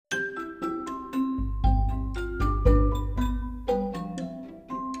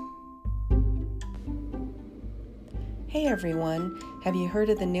Hey everyone, have you heard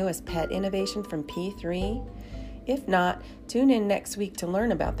of the newest pet innovation from P3? If not, tune in next week to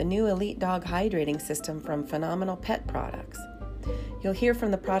learn about the new Elite Dog Hydrating System from Phenomenal Pet Products. You'll hear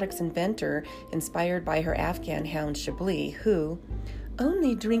from the product's inventor, inspired by her Afghan hound Chablis, who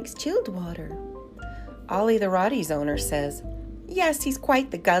only drinks chilled water. Ollie the Rotty's owner says, yes, he's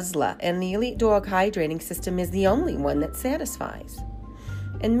quite the guzzler, and the Elite Dog Hydrating System is the only one that satisfies.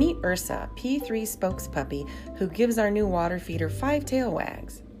 And meet Ursa, P3's spokespuppy, who gives our new water feeder 5 tail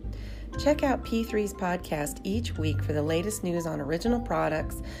wags. Check out P3's podcast each week for the latest news on original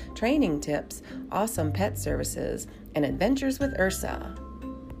products, training tips, awesome pet services, and adventures with Ursa.